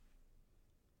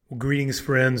Well, greetings,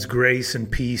 friends. Grace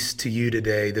and peace to you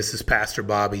today. This is Pastor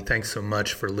Bobby. Thanks so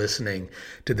much for listening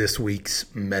to this week's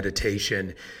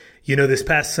meditation. You know, this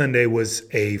past Sunday was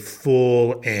a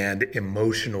full and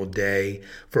emotional day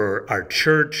for our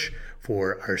church,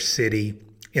 for our city.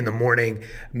 In the morning,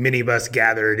 many of us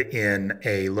gathered in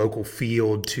a local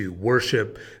field to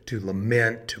worship, to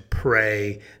lament, to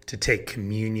pray, to take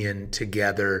communion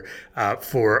together.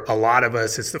 For a lot of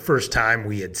us, it's the first time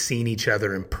we had seen each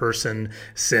other in person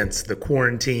since the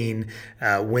quarantine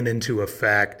went into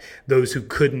effect. Those who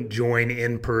couldn't join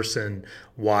in person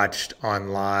watched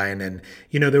online, and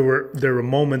there were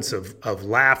moments of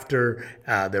laughter,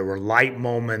 there were light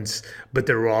moments, but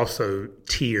there were also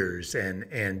tears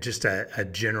and just a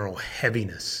general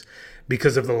heaviness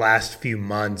because of the last few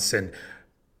months and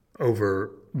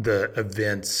over the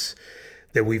events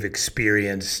that we've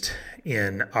experienced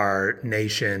in our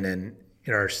nation and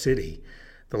in our city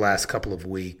the last couple of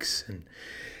weeks. And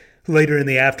later in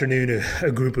the afternoon,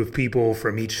 a group of people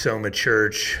from East Soma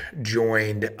Church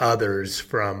joined others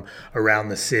from around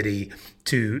the city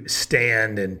to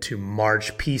stand and to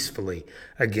march peacefully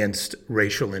against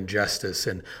racial injustice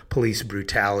and police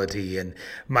brutality. And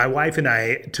my wife and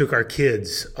I took our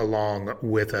kids along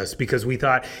with us because we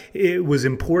thought it was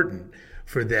important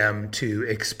for them to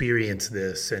experience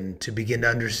this and to begin to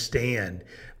understand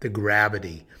the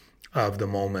gravity of the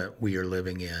moment we are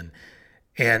living in.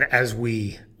 And as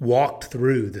we walked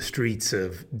through the streets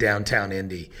of downtown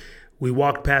Indy, we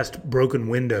walked past broken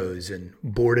windows and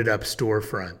boarded up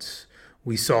storefronts.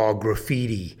 We saw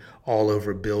graffiti all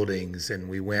over buildings, and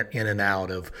we went in and out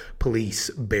of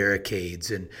police barricades.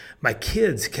 And my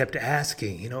kids kept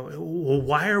asking, well,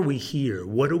 why are we here?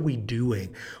 What are we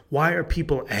doing? Why are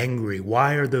people angry?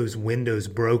 Why are those windows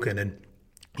broken? And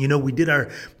we did our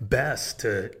best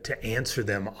to answer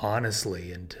them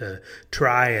honestly and to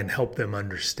try and help them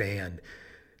understand.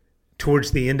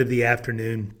 Towards the end of the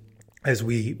afternoon, as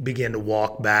we began to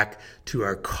walk back to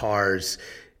our cars,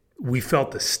 we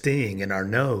felt the sting in our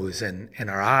nose and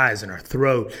our eyes and our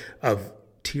throat of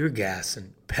tear gas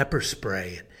and pepper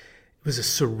spray. It was a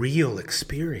surreal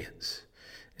experience.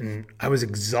 And I was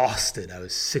exhausted. I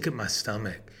was sick at my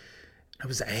stomach. I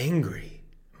was angry.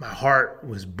 My heart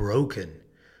was broken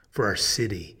for our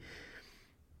city.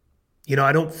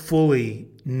 I don't fully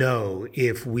know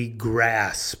if we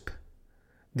grasp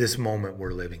this moment we're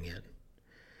living in.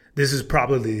 This is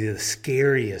probably the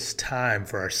scariest time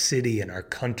for our city and our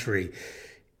country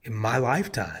in my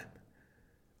lifetime.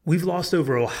 We've lost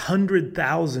over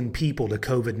 100,000 people to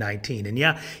COVID-19. And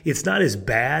yeah, it's not as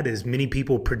bad as many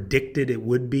people predicted it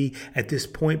would be at this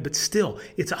point, but still,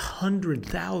 it's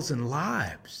 100,000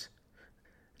 lives.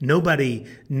 Nobody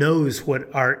knows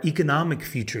what our economic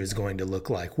future is going to look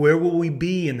like. Where will we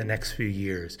be in the next few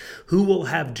years? Who will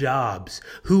have jobs?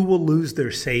 Who will lose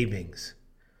their savings?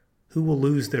 Who will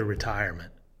lose their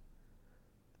retirement?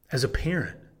 As a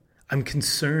parent, I'm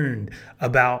concerned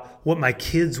about what my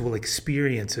kids will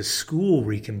experience as school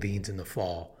reconvenes in the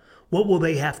fall. What will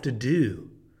they have to do?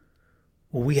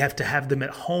 Will we have to have them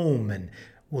at home, and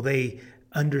will they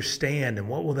understand, and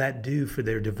what will that do for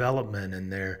their development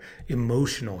and their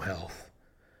emotional health?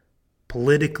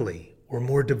 Politically, we're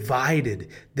more divided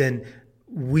than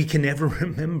we can ever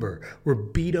remember. We're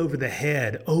beat over the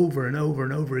head over and over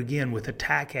and over again with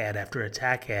attack ad after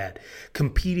attack ad.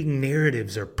 Competing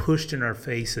narratives are pushed in our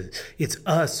faces. It's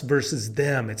us versus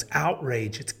them. It's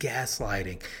outrage. It's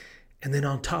gaslighting. And then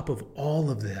on top of all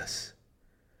of this,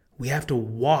 we have to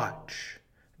watch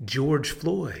George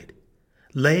Floyd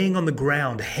laying on the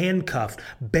ground, handcuffed,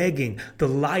 begging, the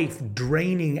life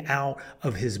draining out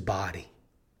of his body.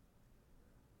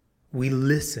 We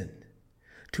listen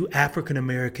to African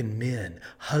American men,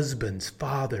 husbands,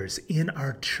 fathers in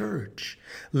our church,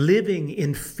 living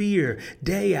in fear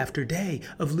day after day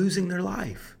of losing their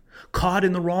life, caught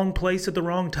in the wrong place at the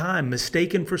wrong time,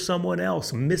 mistaken for someone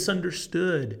else,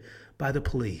 misunderstood by the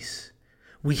police.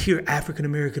 We hear African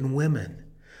American women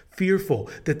fearful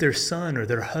that their son or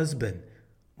their husband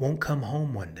won't come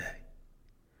home one day.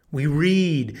 We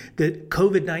read that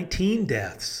COVID-19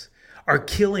 deaths are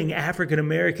killing African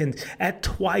Americans at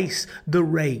twice the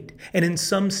rate, and in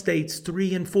some states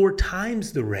 3 and 4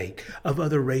 times the rate of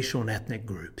other racial and ethnic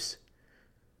groups.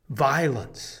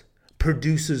 Violence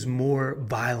produces more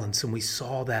violence, and we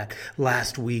saw that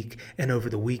last week and over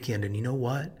the weekend. And you know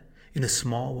what? In a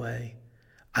small way,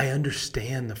 I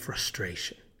understand the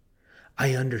frustration.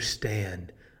 I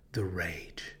understand the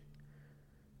rage.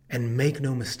 And make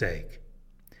no mistake,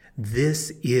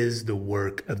 this is the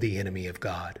work of the enemy of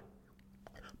God.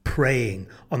 Preying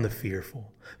on the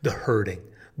fearful, the hurting,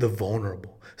 the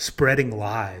vulnerable, spreading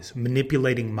lies,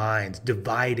 manipulating minds,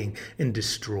 dividing and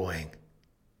destroying.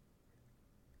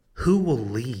 Who will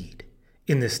lead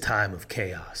in this time of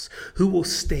chaos? Who will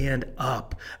stand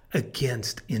up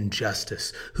against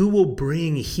injustice? Who will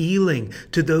bring healing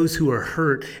to those who are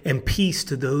hurt and peace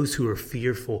to those who are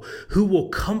fearful? Who will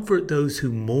comfort those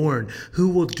who mourn? Who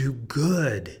will do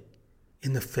good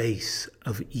in the face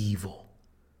of evil?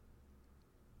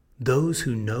 Those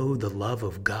who know the love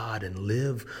of God and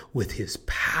live with his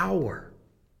power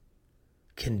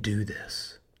can do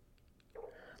this.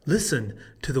 Listen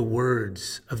to the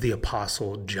words of the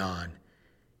Apostle John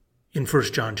in 1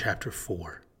 John chapter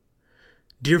 4.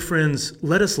 Dear friends,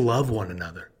 let us love one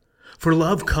another, for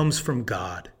love comes from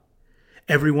God.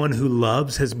 Everyone who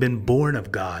loves has been born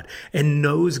of God and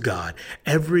knows God.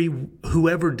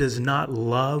 Whoever does not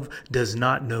love does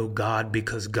not know God,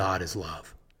 because God is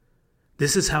love.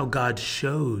 This is how God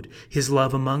showed his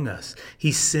love among us.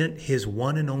 He sent his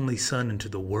one and only Son into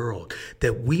the world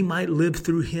that we might live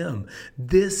through him.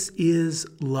 This is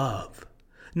love.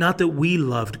 Not that we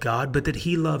loved God, but that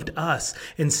he loved us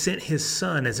and sent his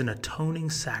Son as an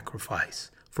atoning sacrifice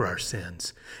for our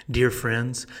sins. Dear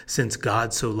friends, since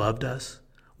God so loved us,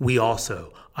 we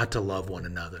also ought to love one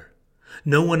another.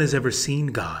 No one has ever seen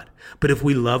God, but if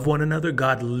we love one another,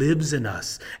 God lives in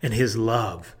us, and his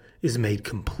love is made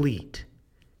complete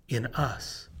in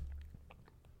us.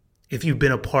 If you've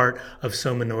been a part of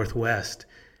Soma Northwest,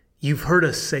 you've heard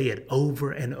us say it over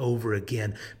and over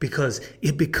again because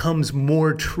it becomes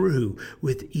more true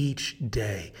with each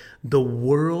day. The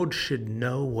world should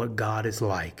know what God is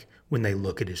like when they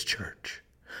look at his church.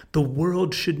 The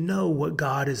world should know what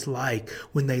God is like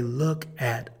when they look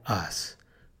at us.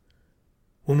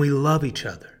 When we love each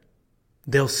other,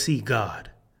 they'll see God.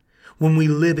 When we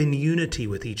live in unity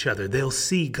with each other, they'll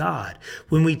see God.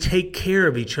 When we take care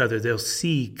of each other, they'll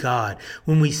see God.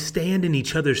 When we stand in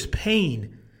each other's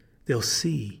pain, they'll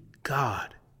see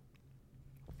God.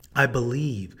 I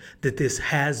believe that this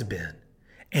has been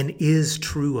and is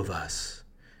true of us.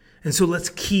 And so let's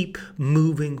keep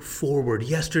moving forward.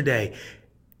 Yesterday,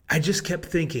 I just kept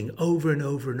thinking over and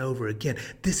over and over again,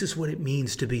 this is what it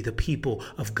means to be the people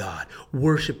of God,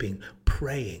 worshiping,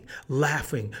 praying,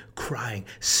 laughing, crying,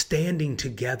 standing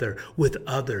together with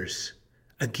others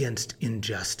against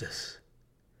injustice.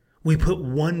 We put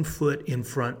one foot in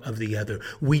front of the other.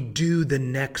 We do the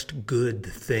next good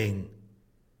thing.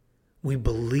 We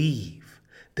believe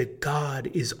that God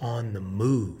is on the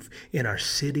move in our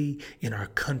city, in our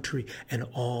country, and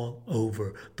all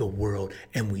over the world.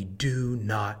 And we do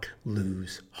not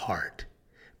lose heart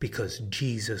because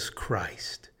Jesus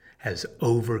Christ has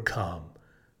overcome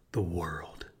the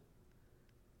world.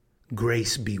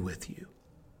 Grace be with you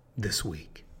this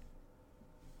week.